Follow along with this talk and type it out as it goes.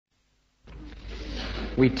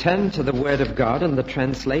We turn to the Word of God, and the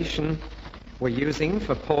translation we're using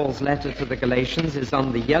for Paul's letter to the Galatians is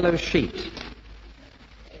on the yellow sheet.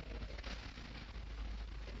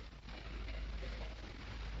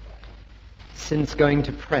 Since going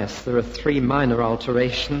to press, there are 3 minor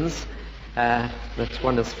alterations that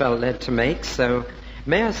one has felt led to make, so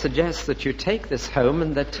may I suggest that you take this home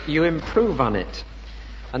and that you improve on it.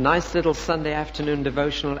 A nice little Sunday afternoon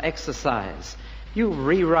devotional exercise. You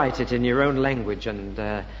rewrite it in your own language and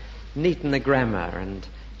neaten the grammar and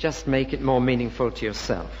just make it more meaningful to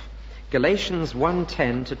yourself. Galatians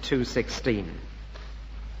 1:10 to 2:16.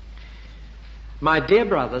 My dear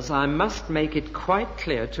brothers, I must make it quite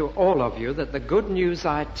clear to all of you that the good news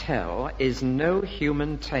I tell is no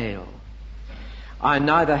human tale. I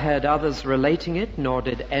neither heard others relating it, nor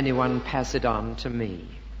did anyone pass it on to me.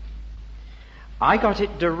 I got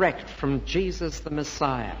it direct from Jesus the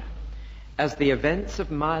Messiah, as the events of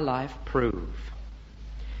my life prove.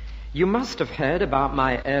 You must have heard about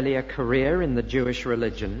my earlier career in the Jewish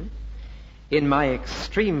religion. In my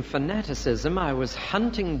extreme fanaticism, I was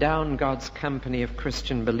hunting down God's company of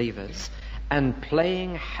Christian believers and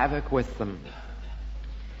playing havoc with them.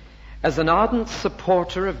 As an ardent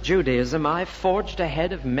supporter of Judaism, I forged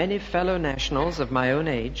ahead of many fellow nationals of my own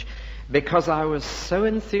age because I was so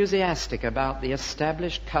enthusiastic about the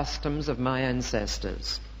established customs of my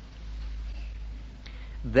ancestors.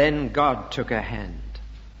 Then God took a hand.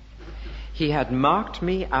 He had marked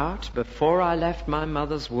me out before I left my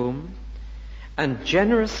mother's womb and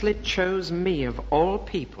generously chose me of all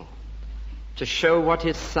people to show what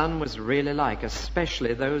his Son was really like,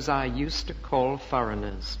 especially those I used to call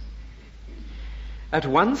foreigners. At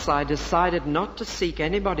once I decided not to seek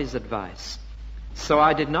anybody's advice, so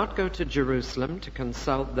I did not go to Jerusalem to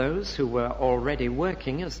consult those who were already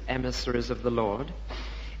working as emissaries of the Lord.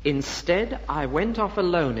 Instead, I went off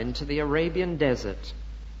alone into the Arabian desert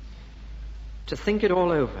to think it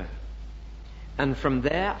all over. And from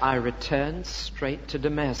there, I returned straight to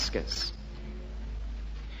Damascus.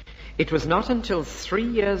 It was not until 3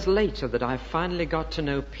 years later that I finally got to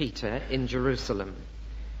know Peter in Jerusalem.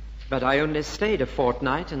 But I only stayed a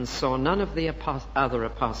fortnight and saw none of the other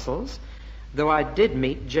apostles, though I did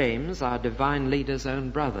meet James, our divine leader's own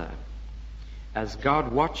brother. As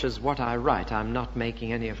God watches what I write, I'm not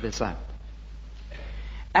making any of this up.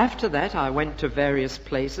 After that, I went to various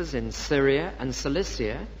places in Syria and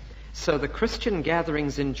Cilicia, so the Christian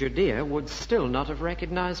gatherings in Judea would still not have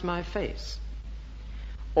recognized my face.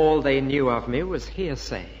 All they knew of me was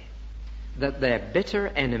hearsay, that their bitter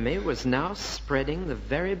enemy was now spreading the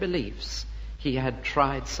very beliefs he had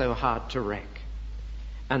tried so hard to wreck.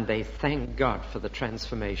 And they thanked God for the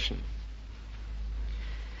transformation.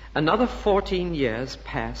 Another 14 years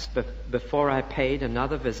passed before I paid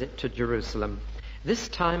another visit to Jerusalem. This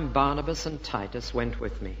time Barnabas and Titus went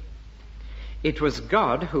with me. It was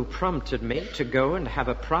God who prompted me to go and have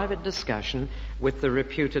a private discussion with the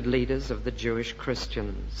reputed leaders of the Jewish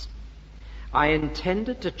Christians. I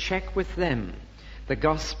intended to check with them the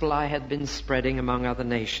gospel I had been spreading among other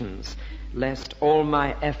nations, lest all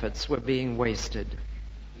my efforts were being wasted.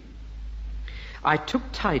 I took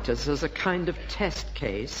Titus as a kind of test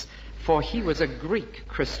case, for he was a Greek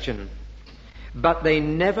Christian. But they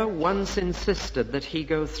never once insisted that he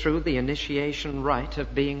go through the initiation rite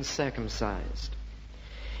of being circumcised.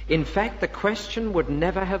 In fact, the question would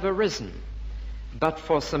never have arisen, but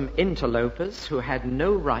for some interlopers who had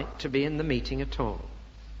no right to be in the meeting at all.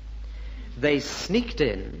 They sneaked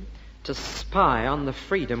in to spy on the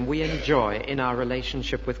freedom we enjoy in our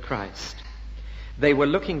relationship with Christ. They were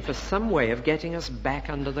looking for some way of getting us back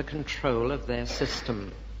under the control of their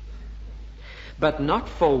system. But not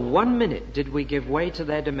for 1 minute did we give way to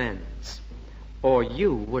their demands, or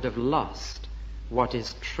you would have lost what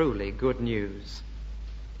is truly good news.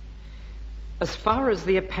 As far as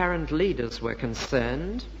the apparent leaders were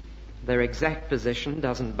concerned, their exact position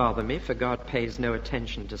doesn't bother me, for God pays no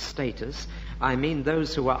attention to status. I mean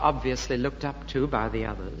those who were obviously looked up to by the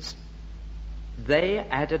others. They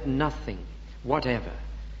added nothing whatever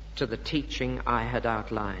to the teaching I had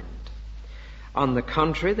outlined. On the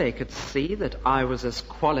contrary, they could see that I was as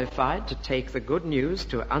qualified to take the good news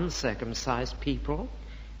to uncircumcised people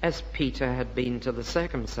as Peter had been to the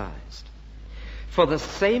circumcised. For the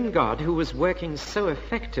same God who was working so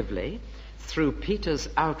effectively through Peter's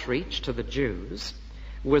outreach to the Jews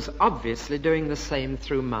was obviously doing the same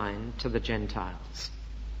through mine to the Gentiles.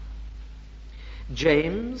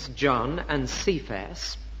 James, John, and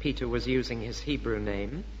Cephas, Peter was using his Hebrew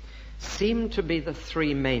name, seemed to be the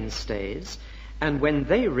 3 mainstays, and when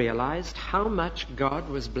they realized how much God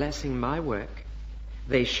was blessing my work,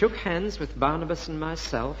 They shook hands with Barnabas and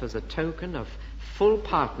myself as a token of full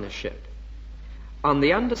partnership, on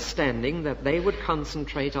the understanding that they would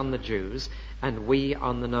concentrate on the Jews and we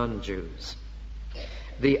on the non-Jews.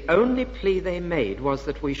 The only plea they made was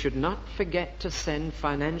that we should not forget to send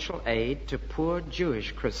financial aid to poor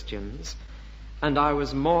Jewish Christians, and I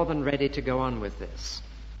was more than ready to go on with this.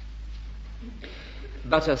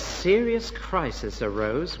 But a serious crisis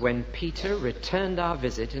arose when Peter returned our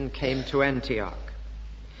visit and came to Antioch.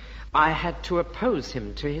 I had to oppose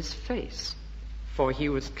him to his face, for he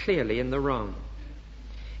was clearly in the wrong.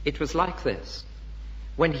 It was like this.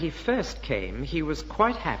 When he first came, he was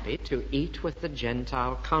quite happy to eat with the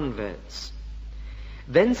Gentile converts.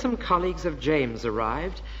 Then some colleagues of James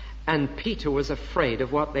arrived, and Peter was afraid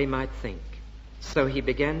of what they might think. So he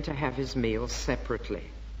began to have his meals separately.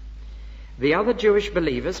 The other Jewish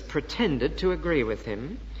believers pretended to agree with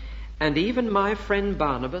him, and even my friend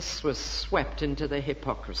Barnabas was swept into the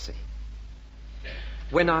hypocrisy.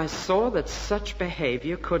 When I saw that such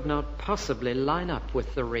behavior could not possibly line up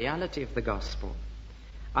with the reality of the gospel,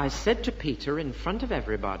 I said to Peter in front of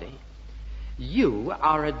everybody, "You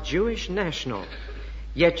are a Jewish national,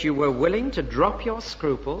 yet you were willing to drop your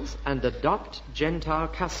scruples and adopt Gentile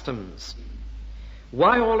customs.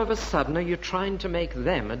 Why all of a sudden are you trying to make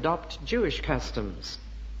them adopt Jewish customs?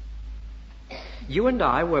 You and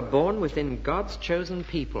I were born within God's chosen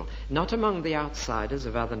people, not among the outsiders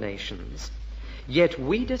of other nations. Yet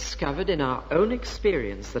we discovered in our own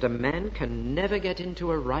experience that a man can never get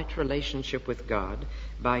into a right relationship with God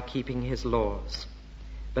by keeping his laws,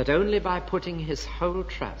 but only by putting his whole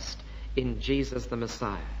trust in Jesus the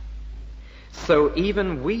Messiah. So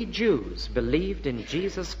even we Jews believed in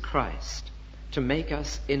Jesus Christ to make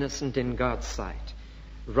us innocent in God's sight,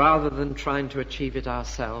 rather than trying to achieve it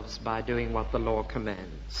ourselves by doing what the law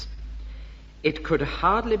commands. It could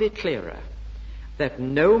hardly be clearer that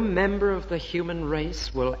no member of the human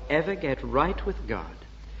race will ever get right with God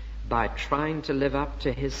by trying to live up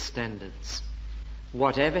to his standards,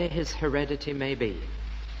 whatever his heredity may be.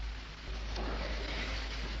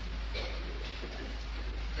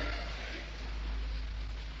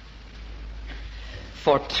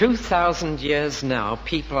 For 2,000 years now,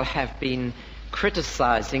 people have been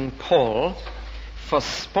criticizing Paul for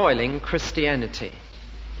spoiling Christianity.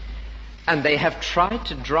 And they have tried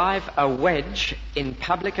to drive a wedge in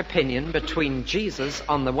public opinion between Jesus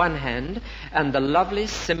on the one hand and the lovely,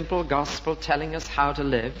 simple gospel telling us how to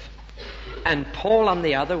live, and Paul on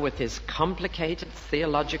the other with his complicated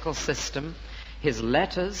theological system, his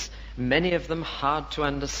letters, many of them hard to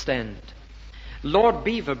understand. Lord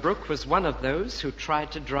Beaverbrook was one of those who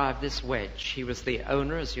tried to drive this wedge. He was the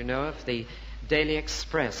owner, as you know, of the Daily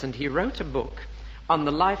Express, and he wrote a book on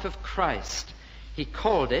the life of Christ. He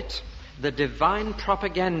called it The Divine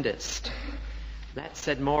Propagandist. That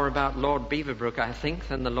said more about Lord Beaverbrook, I think,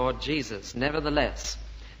 than the Lord Jesus. Nevertheless,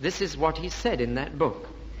 this is what he said in that book.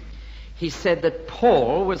 He said that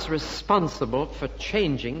Paul was responsible for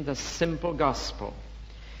changing the simple gospel,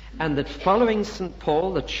 and that following St.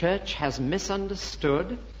 Paul, the church has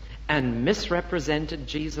misunderstood and misrepresented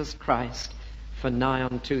Jesus Christ for nigh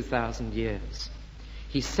on 2,000 years.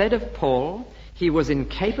 He said of Paul, he was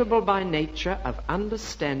incapable by nature of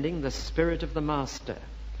understanding the spirit of the Master,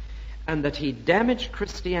 and that he damaged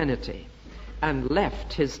Christianity and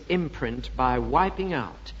left his imprint by wiping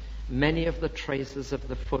out many of the traces of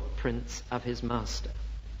the footprints of his Master.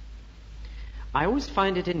 I always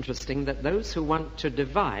find it interesting that those who want to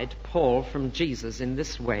divide Paul from Jesus in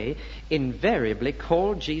this way invariably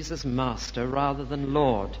call Jesus Master rather than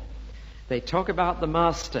Lord. They talk about the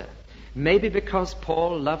Master, maybe because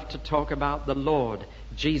Paul loved to talk about the Lord,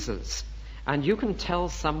 Jesus. And you can tell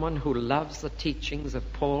someone who loves the teachings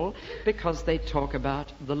of Paul because they talk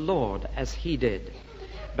about the Lord as he did.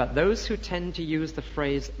 But those who tend to use the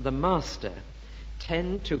phrase the Master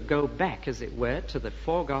tend to go back, as it were, to the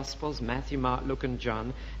four Gospels, Matthew, Mark, Luke, and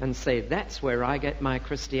John, and say, that's where I get my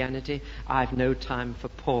Christianity. I've no time for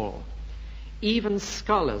Paul. Even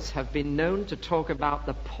scholars have been known to talk about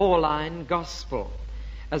the Pauline gospel,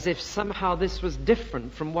 as if somehow this was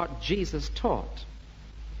different from what Jesus taught.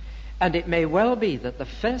 And it may well be that the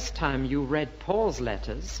first time you read Paul's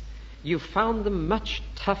letters, you found them much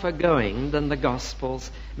tougher going than the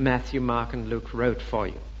Gospels Matthew, Mark, and Luke wrote for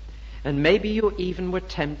you. And maybe you even were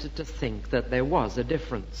tempted to think that there was a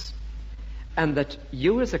difference, and that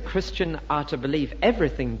you as a Christian are to believe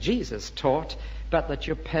everything Jesus taught, but that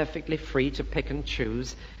you're perfectly free to pick and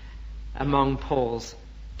choose among Paul's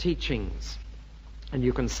teachings. And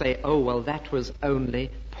you can say, oh, well, that was only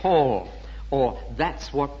Paul, or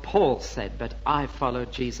that's what Paul said, but I follow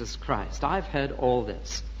Jesus Christ. I've heard all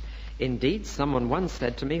this. Indeed, someone once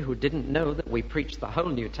said to me, who didn't know that we preach the whole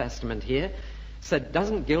New Testament here, said,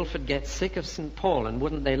 doesn't Guildford get sick of St. Paul, and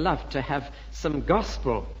wouldn't they love to have some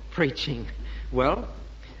gospel preaching? Well,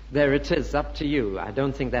 there it is, up to you. I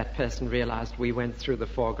don't think that person realized we went through the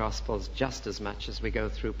 4 Gospels just as much as we go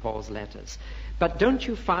through Paul's letters. But don't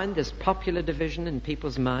you find this popular division in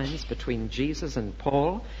people's minds between Jesus and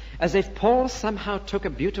Paul? As if Paul somehow took a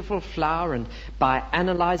beautiful flower and by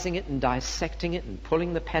analyzing it and dissecting it and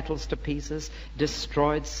pulling the petals to pieces,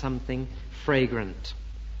 destroyed something fragrant.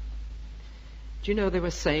 Do you know they were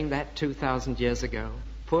saying that 2,000 years ago?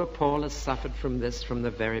 Poor Paul has suffered from this from the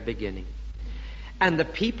very beginning. And the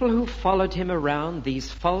people who followed him around,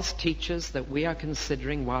 these false teachers that we are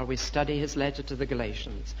considering while we study his letter to the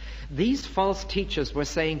Galatians, these false teachers were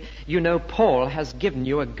saying, you know, Paul has given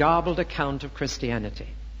you a garbled account of Christianity.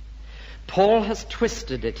 Paul has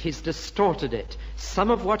twisted it, he's distorted it.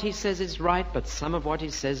 Some of what he says is right, but some of what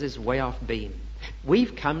he says is way off beam.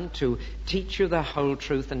 We've come to teach you the whole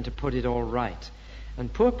truth and to put it all right.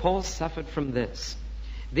 And poor Paul suffered from this.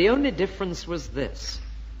 The only difference was this.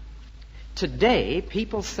 Today,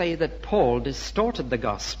 people say that Paul distorted the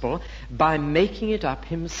gospel by making it up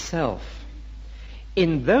himself.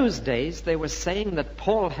 In those days, they were saying that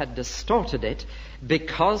Paul had distorted it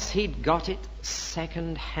because he'd got it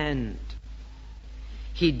second hand.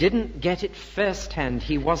 He didn't get it first hand.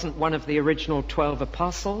 He wasn't one of the original 12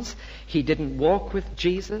 apostles. He didn't walk with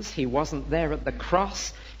Jesus. He wasn't there at the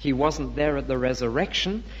cross. He wasn't there at the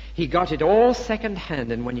resurrection. He got it all second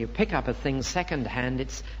hand, and when you pick up a thing second hand,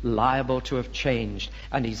 it's liable to have changed,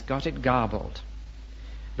 and he's got it garbled.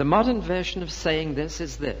 The modern version of saying this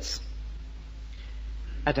is this.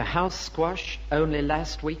 At a house squash only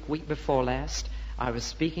last week before last, I was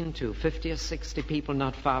speaking to 50 or 60 people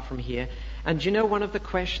not far from here, and you know one of the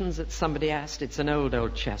questions that somebody asked? It's an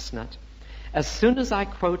old chestnut. As soon as I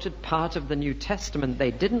quoted part of the New Testament they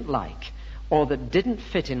didn't like, or that didn't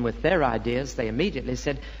fit in with their ideas, they immediately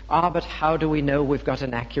said, but how do we know we've got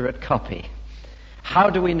an accurate copy? How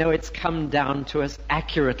do we know it's come down to us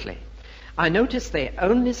accurately? I notice they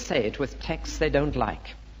only say it with texts they don't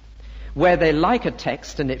like. Where they like a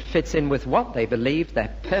text and it fits in with what they believe,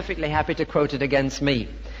 they're perfectly happy to quote it against me.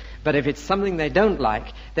 But if it's something they don't like,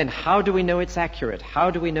 then how do we know it's accurate?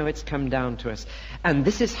 How do we know it's come down to us? And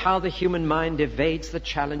this is how the human mind evades the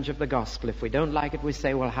challenge of the gospel. If we don't like it, we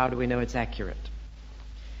say, well, how do we know it's accurate?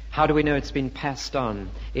 How do we know it's been passed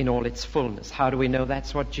on in all its fullness? How do we know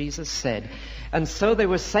that's what Jesus said? And so they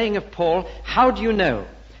were saying of Paul, how do you know?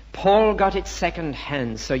 Paul got it second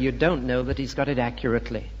hand, so you don't know that he's got it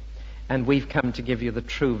accurately. And we've come to give you the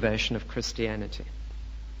true version of Christianity.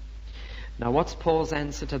 Now, what's Paul's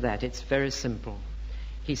answer to that? It's very simple.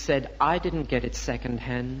 He said, I didn't get it second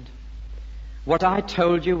hand. What I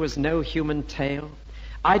told you was no human tale.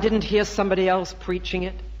 I didn't hear somebody else preaching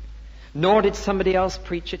it, nor did somebody else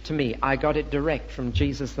preach it to me. I got it direct from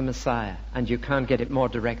Jesus the Messiah, and you can't get it more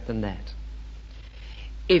direct than that.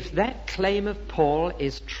 If that claim of Paul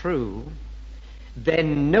is true,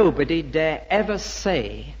 then nobody dare ever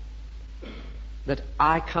say that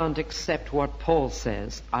I can't accept what Paul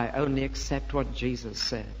says, I only accept what Jesus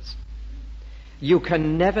says. You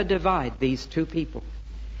can never divide these two people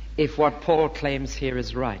if what Paul claims here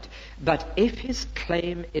is right. But if his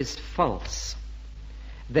claim is false,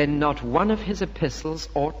 then not one of his epistles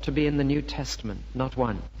ought to be in the New Testament, not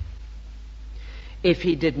one. If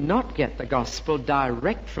he did not get the gospel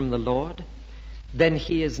direct from the Lord, then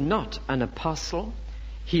he is not an apostle.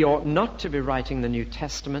 He ought not to be writing the New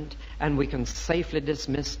Testament, and we can safely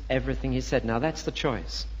dismiss everything he said. Now, that's the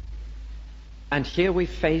choice. And here we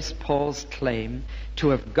face Paul's claim to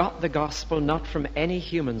have got the gospel not from any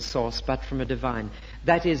human source, but from a divine.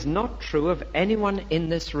 That is not true of anyone in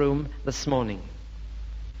this room this morning.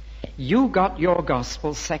 You got your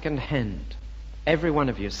gospel second hand. Every one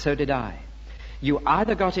of you. So did I. You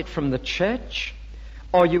either got it from the church,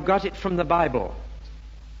 or you got it from the Bible.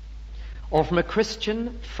 Or from a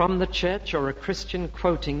Christian from the church, or a Christian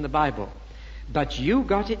quoting the Bible. But you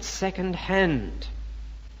got it second hand.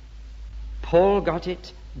 Paul got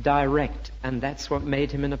it direct, and that's what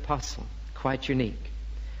made him an apostle. Quite unique.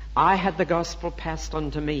 I had the gospel passed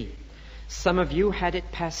on to me. Some of you had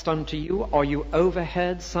it passed on to you, or you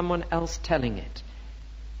overheard someone else telling it.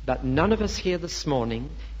 But none of us here this morning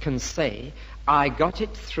can say, I got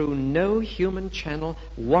it through no human channel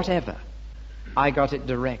whatever. I got it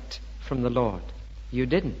direct from the Lord. You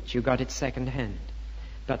didn't. You got it second hand.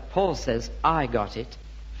 But Paul says, I got it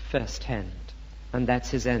first hand. And that's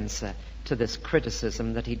his answer to this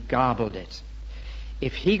criticism that he'd garbled it.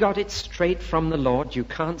 If he got it straight from the Lord, you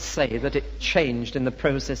can't say that it changed in the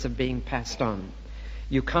process of being passed on.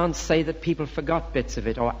 You can't say that people forgot bits of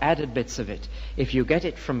it or added bits of it. If you get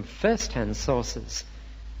it from first-hand sources,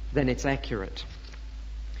 then it's accurate.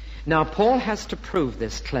 Now, Paul has to prove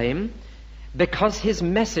this claim because his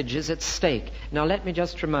message is at stake. Now, let me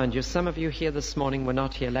just remind you, some of you here this morning were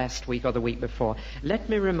not here last week or the week before. Let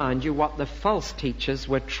me remind you what the false teachers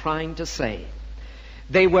were trying to say.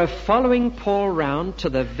 They were following Paul round to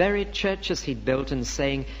the very churches he'd built and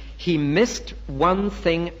saying, he missed one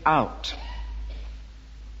thing out.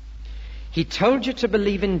 He told you to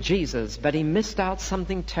believe in Jesus, but he missed out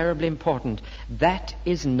something terribly important. That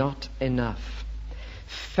is not enough.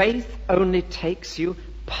 Faith only takes you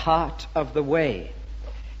part of the way.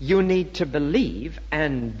 You need to believe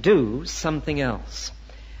and do something else.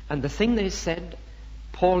 And the thing they said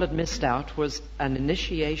Paul had missed out was an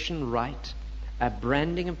initiation rite, a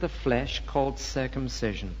branding of the flesh called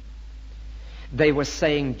circumcision. They were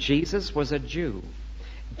saying Jesus was a Jew.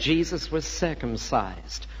 Jesus was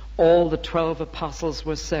circumcised. All the 12 apostles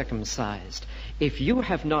were circumcised. If you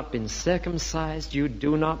have not been circumcised, you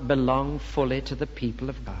do not belong fully to the people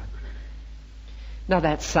of God. Now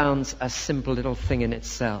that sounds a simple little thing in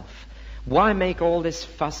itself. Why make all this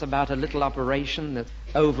fuss about a little operation that's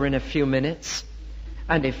over in a few minutes?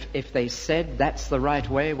 And if they said that's the right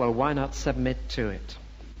way, well, why not submit to it?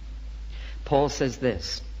 Paul says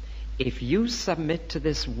this, if you submit to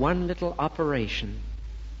this one little operation,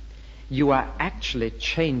 you are actually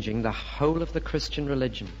changing the whole of the Christian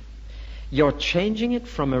religion. You're changing it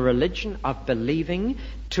from a religion of believing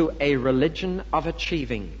to a religion of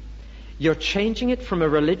achieving. You're changing it from a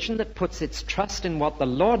religion that puts its trust in what the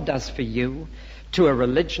Lord does for you to a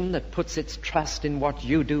religion that puts its trust in what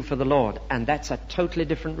you do for the Lord. And that's a totally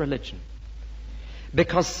different religion.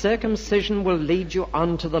 Because circumcision will lead you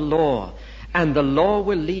onto the law, and the law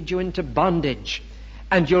will lead you into bondage.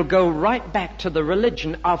 And you'll go right back to the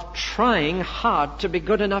religion of trying hard to be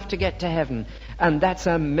good enough to get to heaven. And that's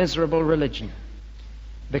a miserable religion.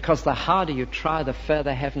 Because the harder you try, the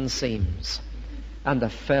further heaven seems. And the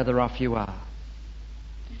further off you are.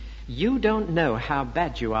 You don't know how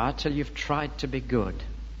bad you are till you've tried to be good.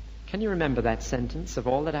 Can you remember that sentence of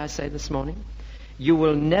all that I say this morning? You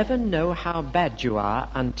will never know how bad you are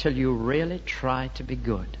until you really try to be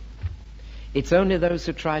good. It's only those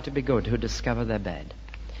who try to be good who discover they're bad.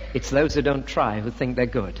 It's those who don't try who think they're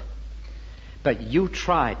good. But you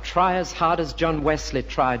try as hard as John Wesley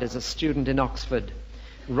tried as a student in Oxford,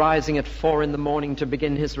 rising at 4 a.m. to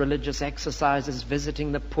begin his religious exercises,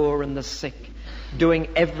 visiting the poor and the sick, doing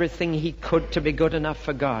everything he could to be good enough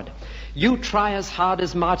for God. You try as hard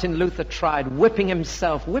as Martin Luther tried, whipping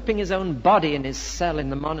himself, whipping his own body in his cell in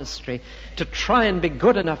the monastery, to try and be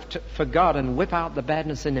good enough for God and whip out the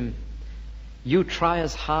badness in him. You try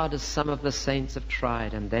as hard as some of the saints have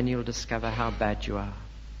tried, and then you'll discover how bad you are.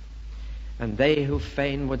 And they who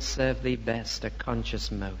fain would serve thee best are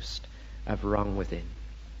conscious most of wrong within.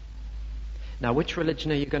 Now, which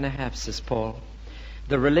religion are you going to have, says Paul?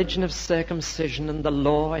 The religion of circumcision and the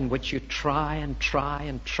law, in which you try and try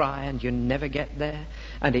and try and you never get there,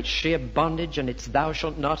 and it's sheer bondage, and it's thou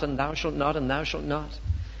shalt not and thou shalt not and thou shalt not?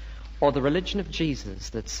 Or the religion of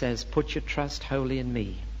Jesus that says, put your trust wholly in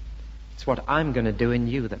me. It's what I'm going to do in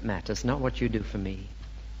you that matters, not what you do for me.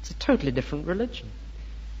 It's a totally different religion.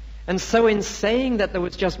 And so in saying that there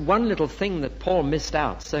was just one little thing that Paul missed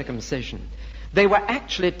out, circumcision, they were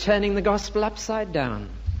actually turning the gospel upside down.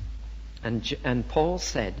 And Paul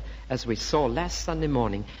said, as we saw last Sunday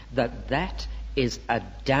morning, that that is a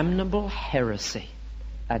damnable heresy.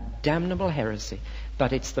 A damnable heresy.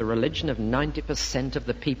 But it's the religion of 90% of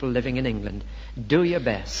the people living in England. Do your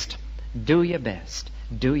best. Do your best.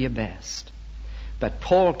 Do your best. But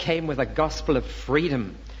Paul came with a gospel of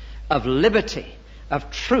freedom, of liberty,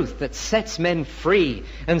 of truth that sets men free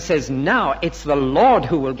and says, now it's the Lord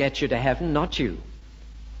who will get you to heaven, not you.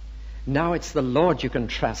 Now it's the Lord you can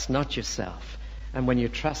trust, not yourself. And when you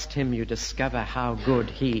trust him, you discover how good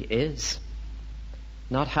he is.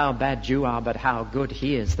 Not how bad you are, but how good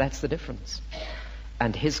he is. That's the difference.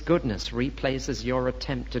 And his goodness replaces your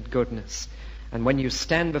attempted goodness. And when you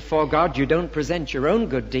stand before God, you don't present your own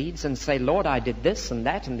good deeds and say, Lord, I did this and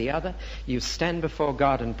that and the other. You stand before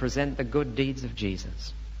God and present the good deeds of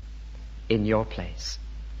Jesus in your place.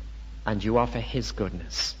 And you offer his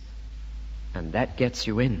goodness. And that gets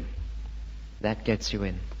you in. That gets you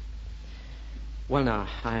in. Well, now,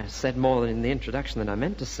 I said more in the introduction than I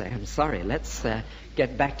meant to say. I'm sorry. Let's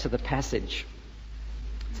get back to the passage.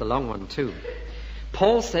 It's a long one, too.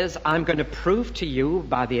 Paul says, I'm going to prove to you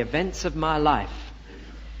by the events of my life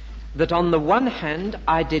that on the one hand,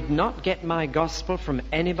 I did not get my gospel from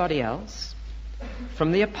anybody else,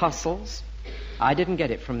 from the apostles. I didn't get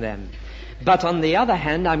it from them. But on the other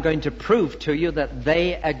hand, I'm going to prove to you that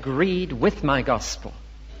they agreed with my gospel.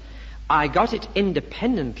 I got it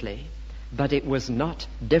independently, but it was not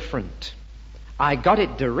different. I got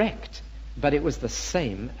it direct, but it was the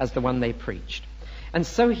same as the one they preached. And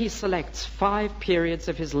so he selects 5 periods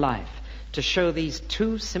of his life to show these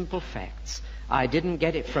 2 simple facts. I didn't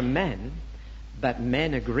get it from men, but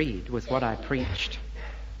men agreed with what I preached.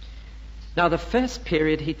 Now, the first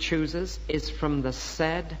period he chooses is from the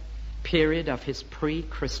sad period of his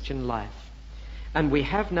pre-Christian life. And we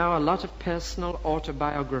have now a lot of personal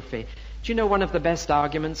autobiography. Do you know one of the best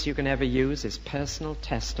arguments you can ever use is personal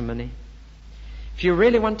testimony? If you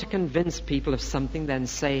really want to convince people of something, then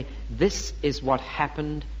say, this is what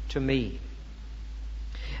happened to me.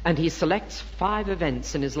 And he selects 5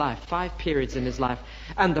 events in his life, 5 periods in his life.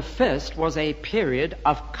 And the first was a period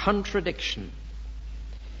of contradiction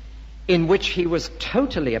in which he was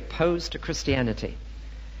totally opposed to Christianity.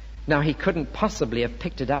 Now, he couldn't possibly have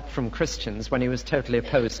picked it up from Christians when he was totally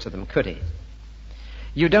opposed to them, could he?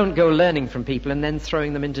 You don't go learning from people and then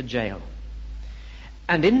throwing them into jail.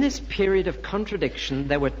 And in this period of contradiction,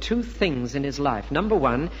 there were 2 things in his life. Number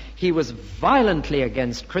 1, he was violently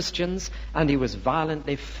against Christians, and he was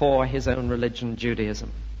violently for his own religion,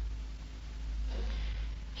 Judaism.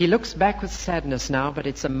 He looks back with sadness now, but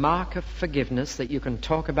it's a mark of forgiveness that you can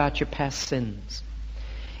talk about your past sins.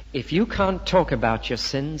 If you can't talk about your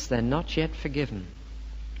sins, they're not yet forgiven.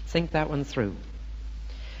 Think that one through.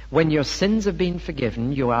 When your sins have been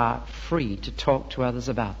forgiven, you are free to talk to others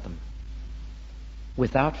about them.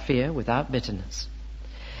 Without fear, without bitterness.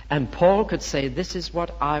 And Paul could say, this is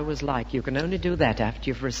what I was like. You can only do that after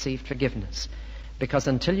you've received forgiveness. Because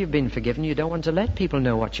until you've been forgiven, you don't want to let people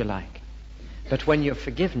know what you're like. But when you're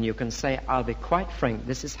forgiven, you can say, I'll be quite frank,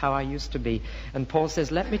 this is how I used to be. And Paul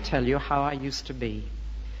says, let me tell you how I used to be.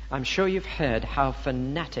 I'm sure you've heard how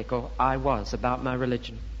fanatical I was about my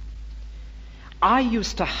religion. I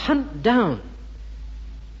used to hunt down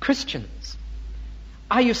Christians.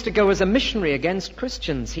 I used to go as a missionary against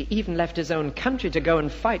Christians. He even left his own country to go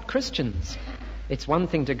and fight Christians. It's one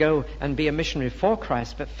thing to go and be a missionary for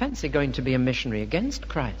Christ, but fancy going to be a missionary against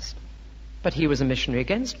Christ. But he was a missionary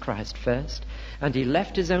against Christ first, and he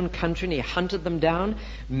left his own country and he hunted them down.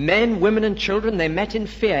 Men, women and children, they met in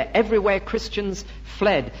fear. Everywhere Christians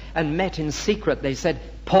fled and met in secret, they said,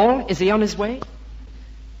 Paul, is he on his way?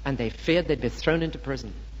 And they feared they'd be thrown into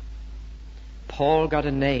prison. Paul got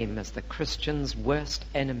a name as the Christian's worst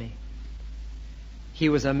enemy. He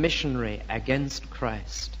was a missionary against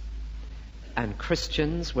Christ. And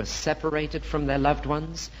Christians were separated from their loved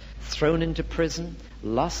ones, thrown into prison,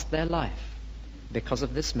 lost their life because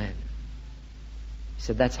of this man. He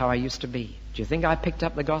said, that's how I used to be. Do you think I picked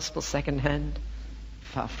up the gospel secondhand?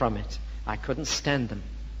 Far from it. I couldn't stand them.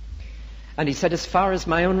 And he said, as far as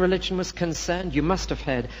my own religion was concerned, you must have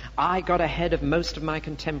heard, I got ahead of most of my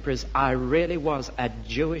contemporaries. I really was a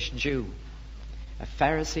Jewish Jew, a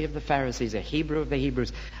Pharisee of the Pharisees, a Hebrew of the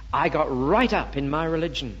Hebrews. I got right up in my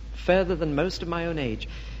religion, further than most of my own age,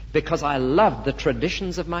 because I loved the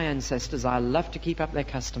traditions of my ancestors. I loved to keep up their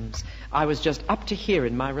customs. I was just up to here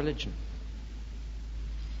in my religion.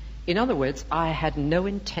 In other words, I had no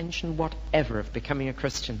intention whatever of becoming a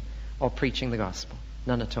Christian or preaching the gospel.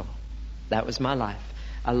 None at all. That was my life,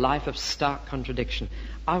 a life of stark contradiction.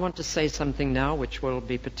 I want to say something now which will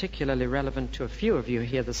be particularly relevant to a few of you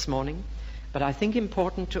here this morning, but I think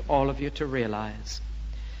important to all of you to realize.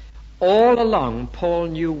 All along, Paul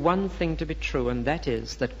knew one thing to be true, and that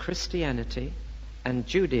is that Christianity and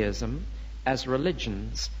Judaism as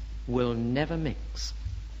religions will never mix.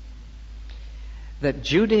 That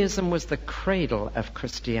Judaism was the cradle of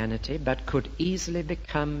Christianity, but could easily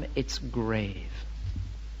become its grave.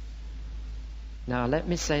 Now, let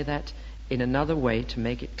me say that in another way to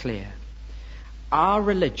make it clear. Our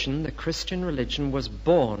religion, the Christian religion, was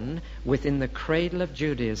born within the cradle of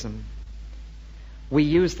Judaism. We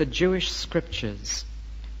use the Jewish scriptures.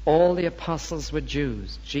 All the apostles were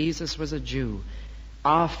Jews. Jesus was a Jew.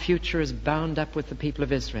 Our future is bound up with the people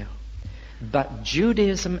of Israel. But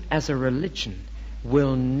Judaism as a religion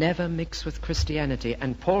will never mix with Christianity.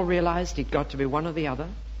 And Paul realized he'd got to be one or the other.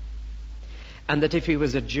 And that if he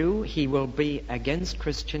was a Jew, he will be against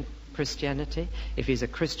Christianity. If he's a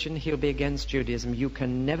Christian, he'll be against Judaism. You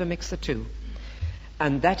can never mix the two.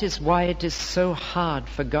 And that is why it is so hard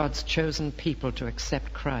for God's chosen people to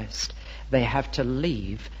accept Christ. They have to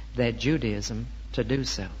leave their Judaism to do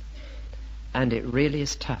so. And it really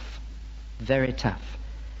is tough. Very tough.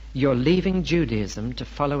 You're leaving Judaism to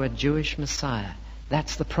follow a Jewish Messiah.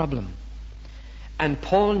 That's the problem. And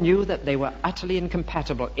Paul knew that they were utterly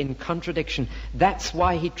incompatible, in contradiction. That's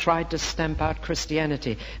why he tried to stamp out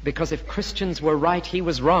Christianity, because if Christians were right, he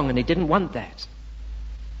was wrong, and he didn't want that.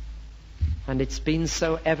 And it's been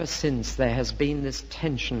so ever since. There has been this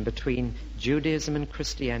tension between Judaism and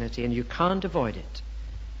Christianity, and you can't avoid it,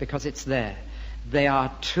 because it's there. They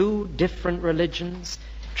are two different religions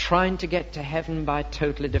trying to get to heaven by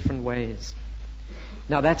totally different ways.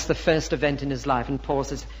 Now that's the first event in his life, and Paul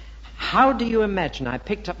says, how do you imagine I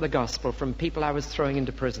picked up the gospel from people I was throwing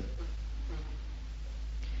into prison?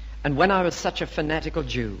 And when I was such a fanatical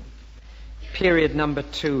Jew, period number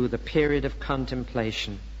 2, the period of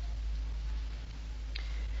contemplation.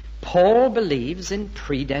 Paul believes in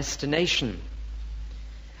predestination.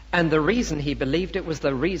 And the reason he believed it was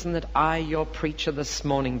the reason that I, your preacher this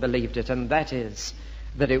morning, believed it, and that is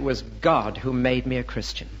that it was God who made me a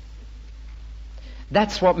Christian.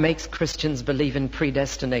 That's what makes Christians believe in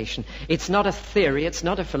predestination. It's not a theory, it's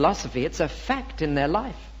not a philosophy, it's a fact in their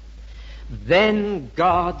life. Then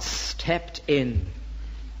God stepped in.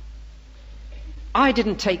 I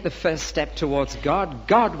didn't take the first step towards God.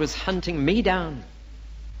 God was hunting me down.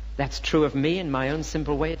 That's true of me in my own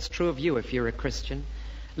simple way. It's true of you if you're a Christian.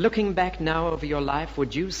 Looking back now over your life,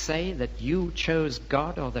 would you say that you chose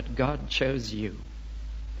God or that God chose you?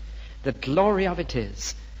 The glory of it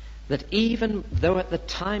is that even though at the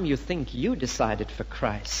time you think you decided for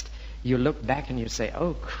Christ, you look back and you say,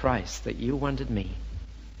 oh Christ, that you wanted me,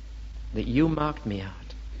 that you marked me out.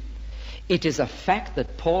 It is a fact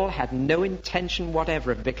that Paul had no intention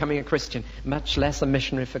whatever of becoming a Christian, much less a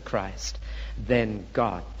missionary for Christ. Then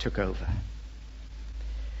God took over.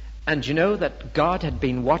 And you know that God had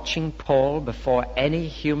been watching Paul before any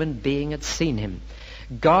human being had seen him.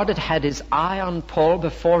 God had had his eye on Paul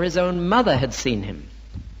before his own mother had seen him.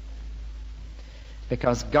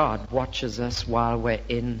 Because God watches us while we're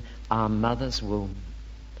in our mother's womb.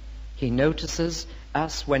 He notices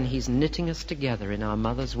us when he's knitting us together in our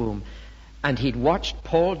mother's womb. And he'd watched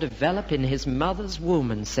Paul develop in his mother's womb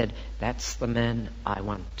and said, that's the man I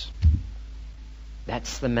want.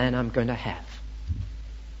 That's the man I'm going to have.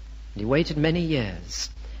 And he waited many years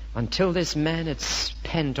until this man had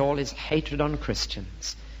spent all his hatred on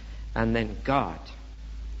Christians. And then God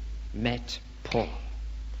met Paul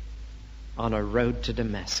on a road to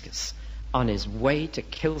Damascus, on his way to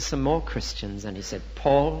kill some more Christians. And he said,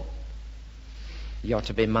 Paul, you're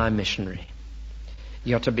to be my missionary.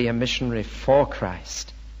 You're to be a missionary for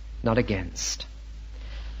Christ, not against.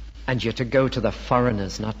 And you're to go to the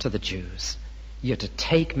foreigners, not to the Jews. You're to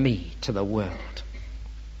take me to the world.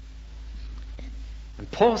 And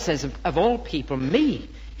Paul says, of all people, me.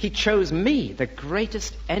 He chose me, the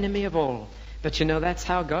greatest enemy of all. But you know, that's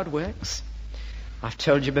how God works. I've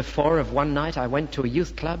told you before of one night I went to a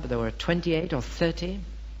youth club. There were 28 or 30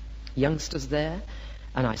 youngsters there.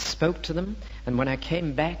 And I spoke to them. And when I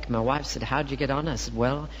came back, my wife said, how'd you get on? I said,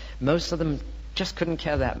 well, most of them just couldn't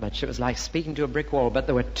care that much. It was like speaking to a brick wall. But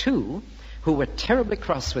there were 2 who were terribly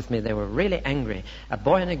cross with me. They were really angry. A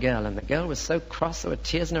boy and a girl. And the girl was so cross there were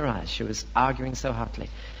tears in her eyes. She was arguing so hotly.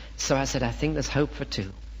 So I said, I think there's hope for 2.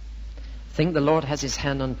 I think the Lord has his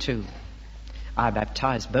hand on 2. I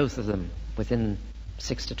baptized both of them within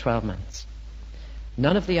 6 to 12 months.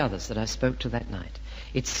 None of the others that I spoke to that night.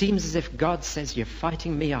 It seems as if God says, you're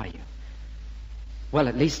fighting me, are you? Well,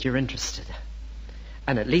 at least you're interested.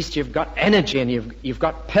 And at least you've got energy and you've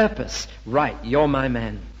got purpose. Right, you're my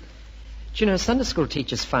man. Do you know, Sunday school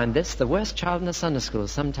teachers find this. The worst child in a Sunday school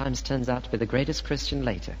sometimes turns out to be the greatest Christian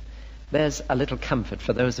later. There's a little comfort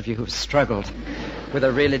for those of you who've struggled with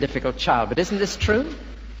a really difficult child. But isn't this true?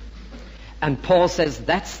 And Paul says,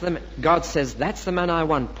 God says, that's the man I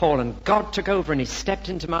want, Paul. And God took over and he stepped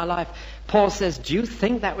into my life. Paul says, do you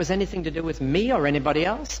think that was anything to do with me or anybody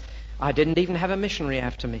else? I didn't even have a missionary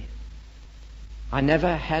after me. I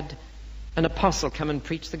never had an apostle come and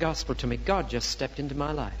preach the gospel to me. God just stepped into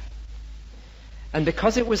my life. And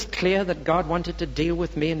because it was clear that God wanted to deal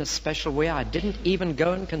with me in a special way, I didn't even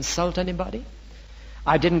go and consult anybody.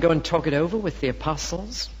 I didn't go and talk it over with the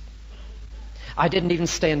apostles. I didn't even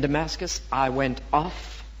stay in Damascus. I went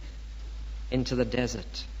off into the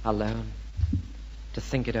desert alone to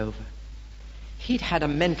think it over. He'd had a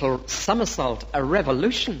mental somersault, a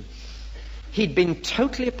revolution. He'd been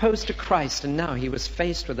totally opposed to Christ, and now he was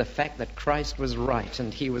faced with the fact that Christ was right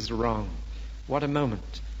and he was wrong. What a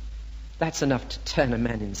moment. That's enough to turn a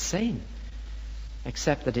man insane,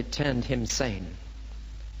 except that it turned him sane.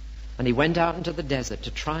 And he went out into the desert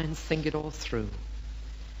to try and think it all through.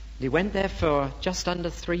 He went there for just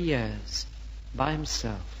under 3 years by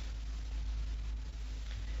himself.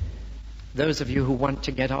 Those of you who want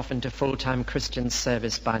to get off into full-time Christian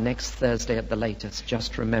service by next Thursday at the latest,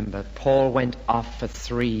 just remember, Paul went off for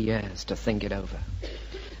 3 years to think it over.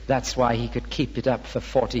 That's why he could keep it up for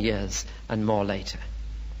 40 years and more later.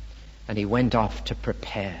 And he went off to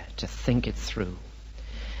prepare, to think it through.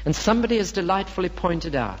 And somebody has delightfully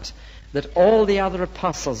pointed out that all the other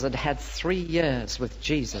apostles had had 3 years with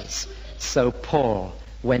Jesus, so Paul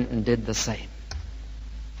went and did the same.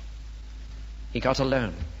 He got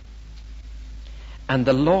alone. And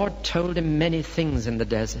the Lord told him many things in the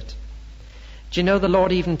desert. Do you know the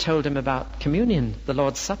Lord even told him about communion, the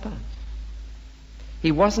Lord's Supper?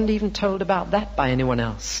 He wasn't even told about that by anyone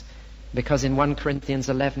else, because in 1 Corinthians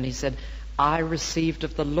 11 he said, I received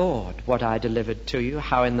of the Lord what I delivered to you,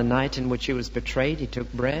 how in the night in which he was betrayed he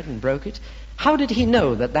took bread and broke it. How did he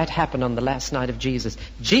know that that happened on the last night of Jesus?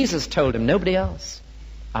 Jesus told him, nobody else.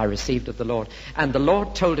 I received of the Lord. And the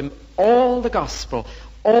Lord told him all the gospel,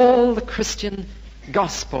 all the Christian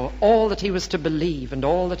gospel, all that he was to believe and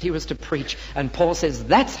all that he was to preach. And Paul says,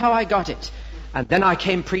 that's how I got it. And then I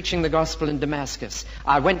came preaching the gospel in Damascus.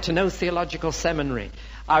 I went to no theological seminary.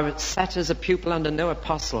 I sat as a pupil under no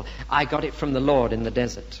apostle. I got it from the Lord in the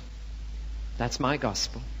desert. That's my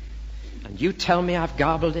gospel. And you tell me I've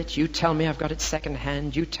garbled it. You tell me I've got it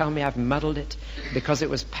secondhand. You tell me I've muddled it because it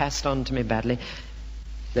was passed on to me badly.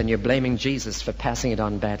 Then you're blaming Jesus for passing it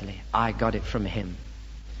on badly. I got it from him.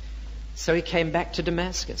 So he came back to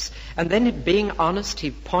Damascus. And then, being honest,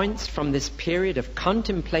 he points from this period of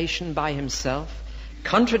contemplation by himself,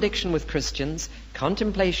 contradiction with Christians,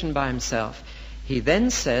 contemplation by himself. He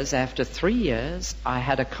then says, after 3 years, I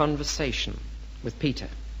had a conversation with Peter.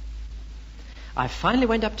 I finally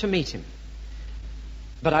went up to meet him.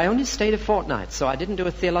 But I only stayed a fortnight, so I didn't do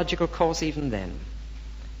a theological course even then.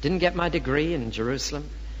 Didn't get my degree in Jerusalem.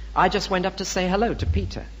 I just went up to say hello to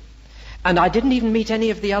Peter. And I didn't even meet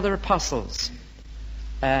any of the other apostles.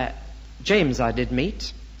 James I did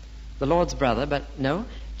meet, the Lord's brother, but no,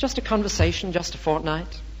 just a conversation, just a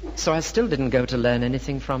fortnight. So I still didn't go to learn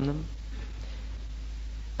anything from them.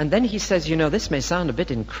 And then he says, you know, this may sound a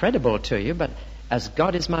bit incredible to you, but as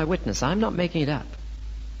God is my witness, I'm not making it up.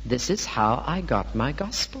 This is how I got my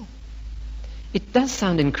gospel. It does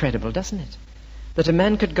sound incredible, doesn't it? That a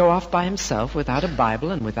man could go off by himself without a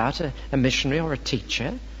Bible and without a missionary or a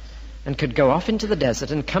teacher, and could go off into the desert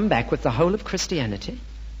and come back with the whole of Christianity.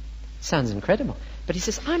 Sounds incredible. But he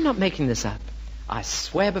says, I'm not making this up. I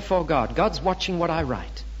swear before God, God's watching what I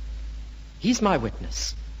write. He's my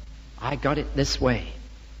witness. I got it this way.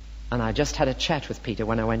 And I just had a chat with Peter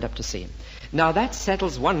when I went up to see him. Now that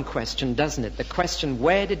settles one question, doesn't it? The question,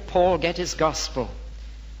 where did Paul get his gospel?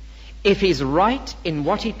 If he's right in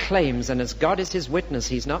what he claims, and as God is his witness,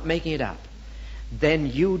 he's not making it up,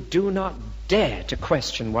 then you do not dare to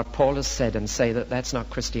question what Paul has said and say that that's not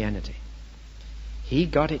Christianity. He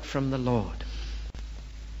got it from the Lord.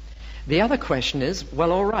 The other question is,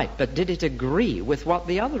 well, all right, but did it agree with what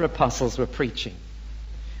the other apostles were preaching?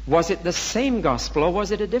 Was it the same gospel or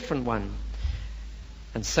was it a different one?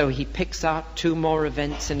 And so he picks out 2 more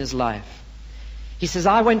events in his life. He says,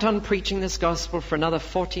 I went on preaching this gospel for another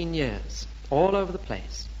 14 years, all over the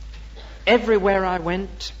place. Everywhere I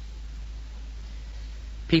went,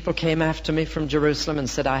 people came after me from Jerusalem and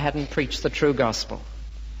said I hadn't preached the true gospel.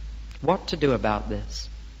 What to do about this?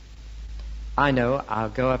 I know, I'll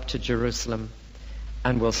go up to Jerusalem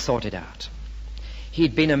and we'll sort it out.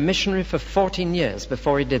 He'd been a missionary for 14 years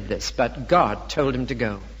before he did this, but God told him to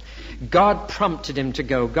go. God prompted him to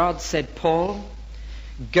go. God said, Paul,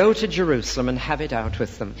 go to Jerusalem and have it out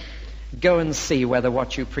with them. Go and see whether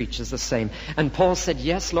what you preach is the same. And Paul said,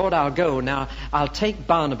 yes, Lord, I'll go. Now, I'll take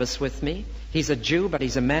Barnabas with me. He's a Jew, but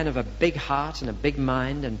he's a man of a big heart and a big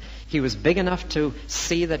mind, and he was big enough to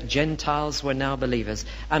see that Gentiles were now believers.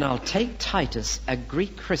 And I'll take Titus, a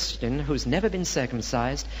Greek Christian who's never been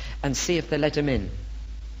circumcised, and see if they let him in.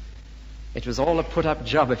 It was all a put-up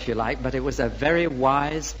job, if you like, but it was a very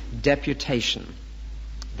wise deputation.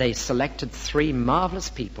 They selected 3 marvelous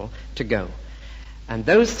people to go. And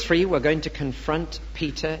those 3 were going to confront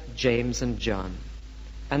Peter, James, and John,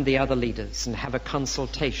 and the other leaders, and have a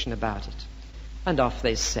consultation about it. And off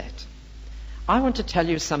they set. I want to tell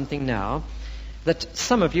you something now that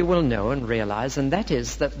some of you will know and realize, and that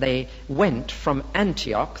is that they went from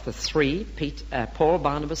Antioch, the 3, Paul,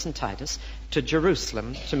 Barnabas, and Titus, to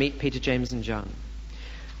Jerusalem to meet Peter, James, and John.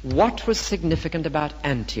 What was significant about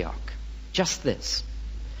Antioch? Just this,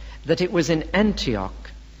 that it was in Antioch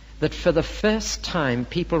that for the first time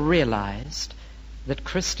people realized that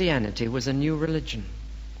Christianity was a new religion.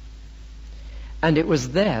 And it was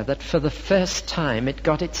there that for the first time it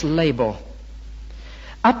got its label.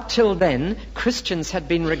 Up till then, Christians had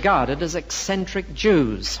been regarded as eccentric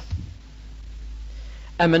Jews,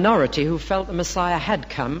 a minority who felt the Messiah had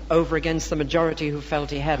come over against the majority who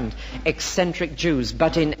felt he hadn't. Eccentric Jews.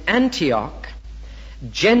 But in Antioch,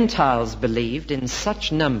 Gentiles believed in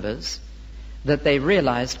such numbers that they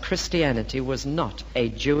realized Christianity was not a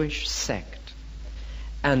Jewish sect.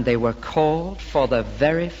 And they were called for the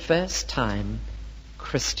very first time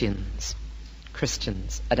Christians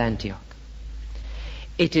at Antioch.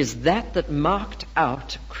 It is that marked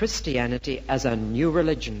out Christianity as a new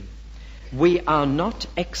religion. We are not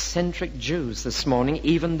eccentric Jews this morning,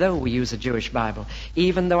 even though we use a Jewish Bible,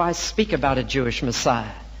 even though I speak about a Jewish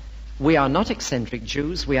Messiah. We are not eccentric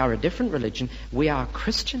Jews. We are a different religion. We are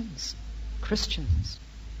Christians. Christians.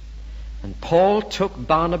 And Paul took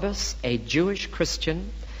Barnabas, a Jewish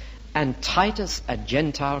Christian, and Titus, a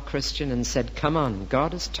Gentile Christian, and said, come on,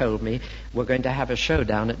 God has told me we're going to have a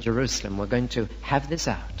showdown at Jerusalem. We're going to have this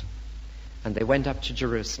out. And they went up to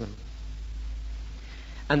Jerusalem.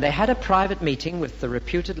 And they had a private meeting with the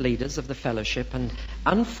reputed leaders of the fellowship, and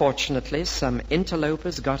unfortunately some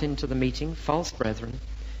interlopers got into the meeting, false brethren,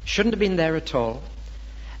 shouldn't have been there at all.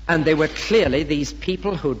 And they were clearly these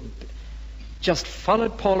people who'd just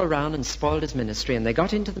followed Paul around and spoiled his ministry. And they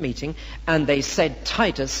got into the meeting and they said,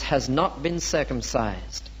 Titus has not been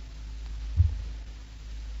circumcised.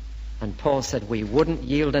 And Paul said, we wouldn't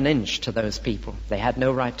yield an inch to those people. They had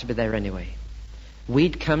no right to be there anyway.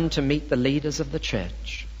 We'd come to meet the leaders of the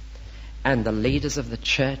church. And the leaders of the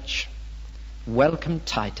church welcomed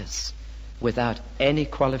Titus without any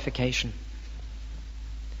qualification.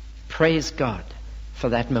 Praise God for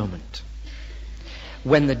that moment,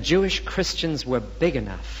 when the Jewish Christians were big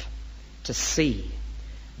enough to see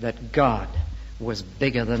that God was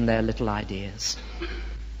bigger than their little ideas.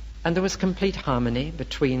 And there was complete harmony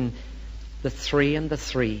between the three and the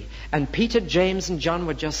three. And Peter, James, and John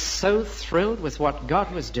were just so thrilled with what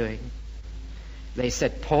God was doing. They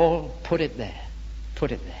said, Paul, put it there.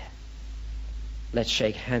 Put it there. Let's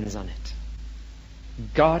shake hands on it.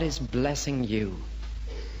 God is blessing you.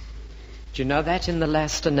 Do you know that in the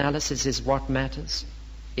last analysis is what matters?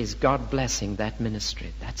 Is God blessing that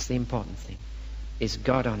ministry? That's the important thing. Is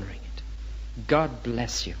God honoring it? God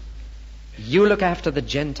bless you. You look after the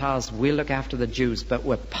Gentiles, we look after the Jews, but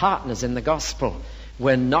we're partners in the gospel.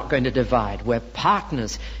 We're not going to divide. We're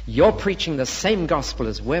partners. You're preaching the same gospel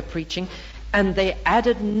as we're preaching. And they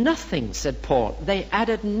added nothing, said Paul. They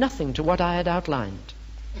added nothing to what I had outlined.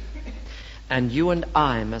 And you and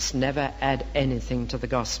I must never add anything to the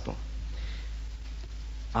gospel.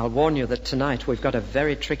 I'll warn you that tonight we've got a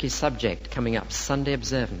very tricky subject coming up, Sunday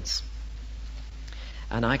observance.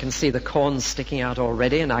 And I can see the corns sticking out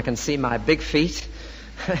already, and I can see my big feet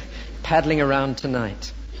paddling around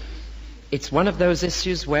tonight. It's one of those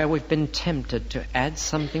issues where we've been tempted to add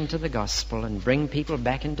something to the gospel and bring people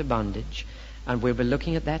back into bondage, and we'll be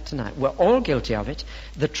looking at that tonight. We're all guilty of it.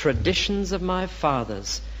 The traditions of my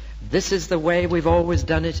fathers. This is the way we've always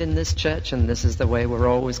done it in this church, and this is the way we're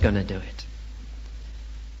always going to do it.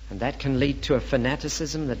 And that can lead to a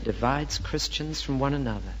fanaticism that divides Christians from one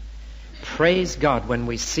another. Praise God when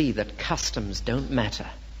we see that customs don't matter.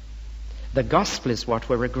 The gospel is what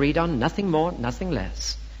we're agreed on, nothing more, nothing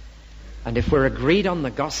less. And if we're agreed on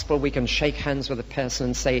the gospel, we can shake hands with a person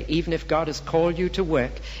and say, even if God has called you to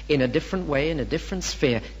work in a different way, in a different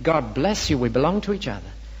sphere, God bless you, we belong to each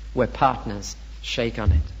other. We're partners, shake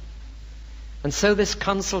on it. And so this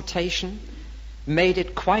consultation made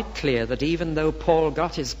it quite clear that even though Paul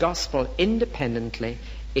got his gospel independently,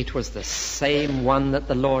 it was the same one that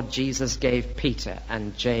the Lord Jesus gave Peter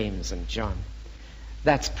and James and John.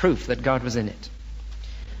 That's proof that God was in it.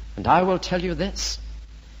 And I will tell you this,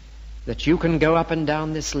 that you can go up and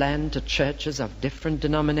down this land to churches of different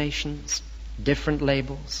denominations, different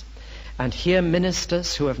labels, and hear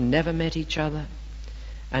ministers who have never met each other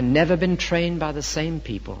and never been trained by the same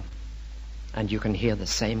people, and you can hear the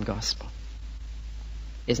same gospel.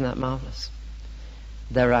 Isn't that marvelous?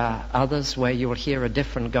 There are others where you will hear a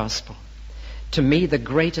different gospel. To me, the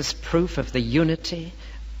greatest proof of the unity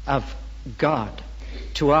of God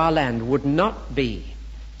to our land would not be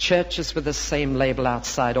churches with the same label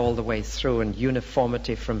outside all the way through and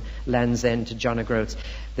uniformity from Land's End to John O'Groats.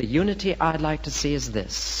 The unity I'd like to see is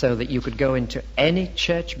this, so that you could go into any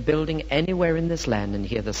church building anywhere in this land and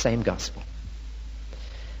hear the same gospel.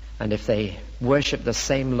 And if they worship the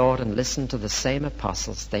same Lord and listen to the same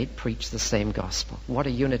apostles, they'd preach the same gospel. What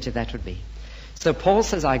a unity that would be. So Paul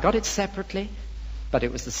says, I got it separately, but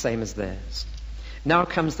it was the same as theirs. Now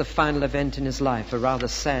comes the final event in his life, a rather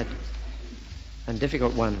sad and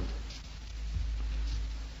difficult one.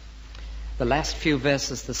 The last few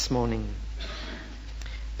verses this morning.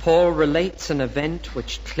 Paul relates an event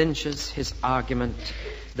which clinches his argument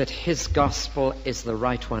that his gospel is the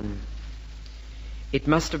right one. It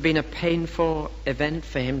must have been a painful event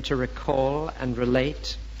for him to recall and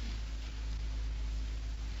relate.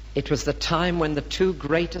 It was the time when the two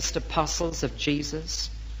greatest apostles of Jesus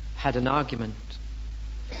had an argument,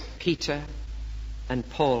 Peter and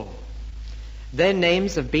Paul. Their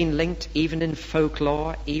names have been linked even in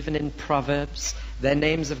folklore, even in Proverbs. Their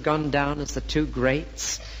names have gone down as the two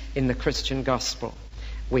greats in the Christian gospel.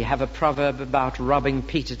 We have a proverb about robbing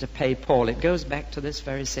Peter to pay Paul. It goes back to this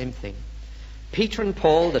very same thing. Peter and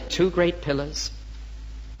Paul, the two great pillars,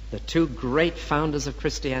 the two great founders of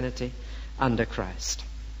Christianity under Christ.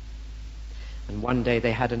 And one day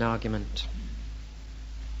they had an argument.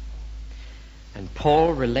 And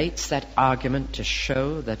Paul relates that argument to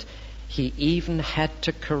show that he even had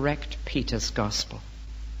to correct Peter's gospel.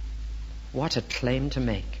 What a claim to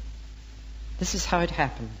make. This is how it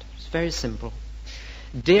happened. It's very simple.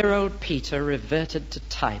 Dear old Peter reverted to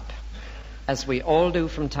type, as we all do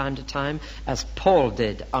from time to time, as Paul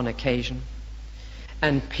did on occasion.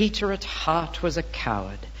 And Peter at heart was a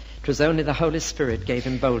coward. It was only the Holy Spirit gave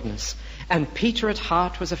him boldness. And Peter at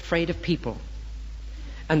heart was afraid of people.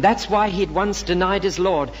 And that's why he'd once denied his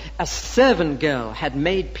Lord. A servant girl had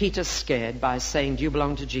made Peter scared by saying, "Do you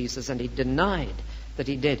belong to Jesus?" And he denied that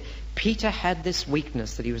he did. Peter had this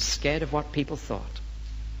weakness that he was scared of what people thought.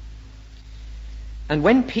 And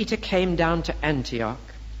when Peter came down to Antioch,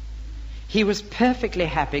 he was perfectly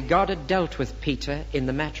happy. God had dealt with Peter in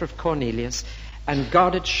the matter of Cornelius, and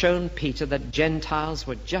God had shown Peter that Gentiles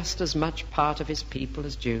were just as much part of his people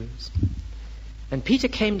as Jews. And Peter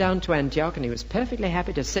came down to Antioch, and he was perfectly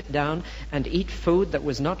happy to sit down and eat food that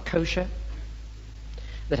was not kosher,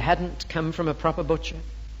 that hadn't come from a proper butcher.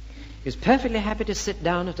 He was perfectly happy to sit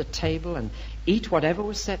down at a table and eat whatever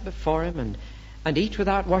was set before him, and eat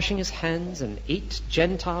without washing his hands, and eat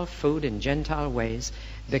Gentile food in Gentile ways,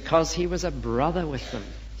 because he was a brother with them.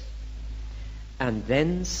 And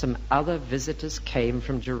then some other visitors came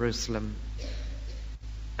from Jerusalem,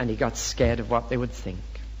 and he got scared of what they would think.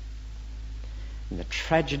 And the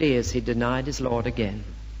tragedy is he denied his Lord again.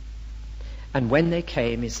 And when they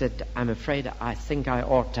came, he said, "I'm afraid I think I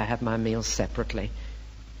ought to have my meals separately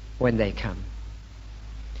when they come."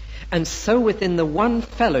 And so within the one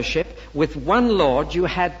fellowship, with one Lord, you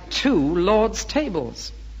had two Lord's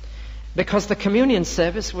tables. Because the communion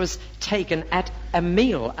service was taken at a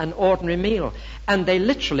meal, an ordinary meal. And they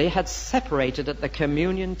literally had separated at the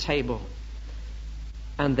communion table.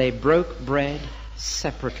 And they broke bread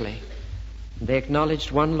separately. They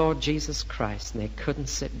acknowledged one Lord Jesus Christ, and they couldn't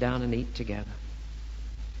sit down and eat together.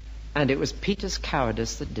 And it was Peter's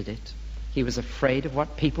cowardice that did it. He was afraid of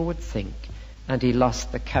what people would think, and he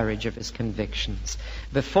lost the courage of his convictions.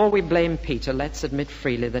 Before we blame Peter, let's admit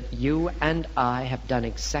freely that you and I have done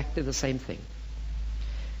exactly the same thing.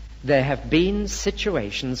 There have been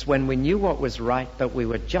situations when we knew what was right, but we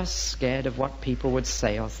were just scared of what people would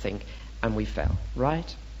say or think, and we fell,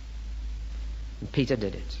 right? And Peter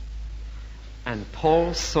did it. And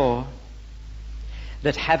Paul saw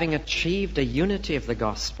that having achieved a unity of the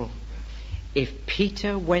gospel, if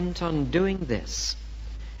Peter went on doing this,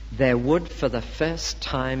 there would for the first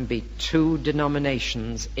time be two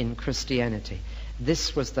denominations in Christianity.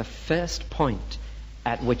 This was the first point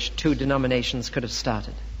at which two denominations could have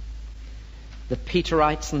started. The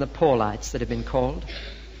Peterites and the Paulites that have been called.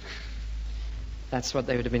 That's what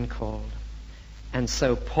they would have been called. And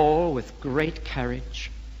so Paul, with great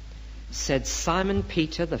courage, said, "Simon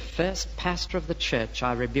Peter, the first pastor of the church,"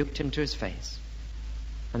 I rebuked him to his face.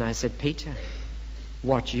 And I said, "Peter,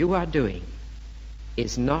 what you are doing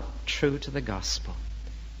is not true to the gospel.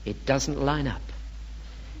 It doesn't line up.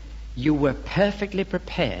 You were perfectly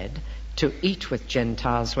prepared to eat with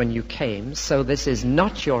Gentiles when you came, so this is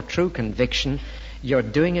not your true conviction. You're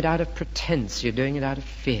doing it out of pretense. You're doing it out of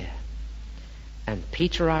fear. And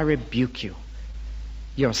Peter, I rebuke you.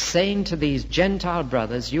 You're saying to these Gentile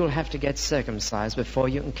brothers, you'll have to get circumcised before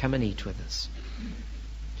you can come and eat with us.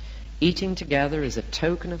 Eating together is a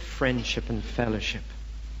token of friendship and fellowship.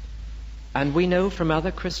 And we know from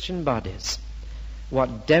other Christian bodies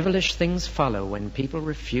what devilish things follow when people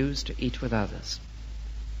refuse to eat with others.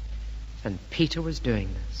 And Peter was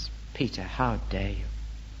doing this. Peter, how dare you?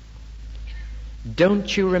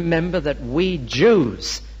 Don't you remember that we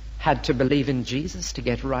Jews had to believe in Jesus to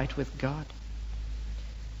get right with God?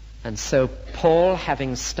 And so Paul,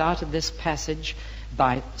 having started this passage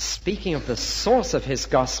by speaking of the source of his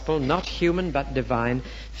gospel, not human but divine,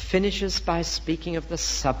 finishes by speaking of the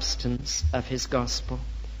substance of his gospel,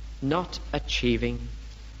 not achieving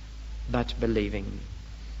but believing.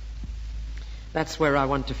 That's where I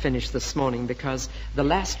want to finish this morning, because the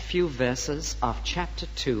last few verses of chapter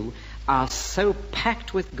 2 are so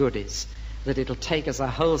packed with goodies that it'll take us a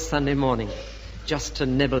whole Sunday morning just to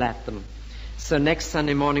nibble at them. So next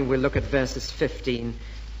Sunday morning we'll look at verses 15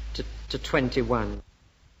 to 21.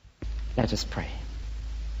 Let us pray.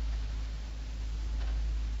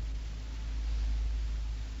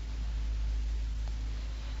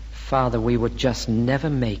 Father, we would just never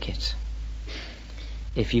make it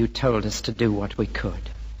if you told us to do what we could.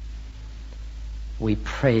 We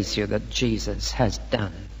praise you that Jesus has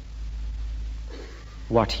done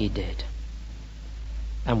what he did.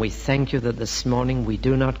 And we thank you that this morning we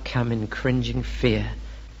do not come in cringing fear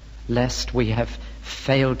lest we have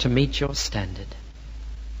failed to meet your standard.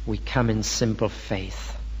 We come in simple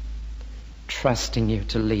faith, trusting you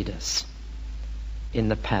to lead us in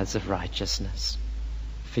the paths of righteousness.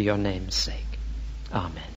 For your name's sake. Amen.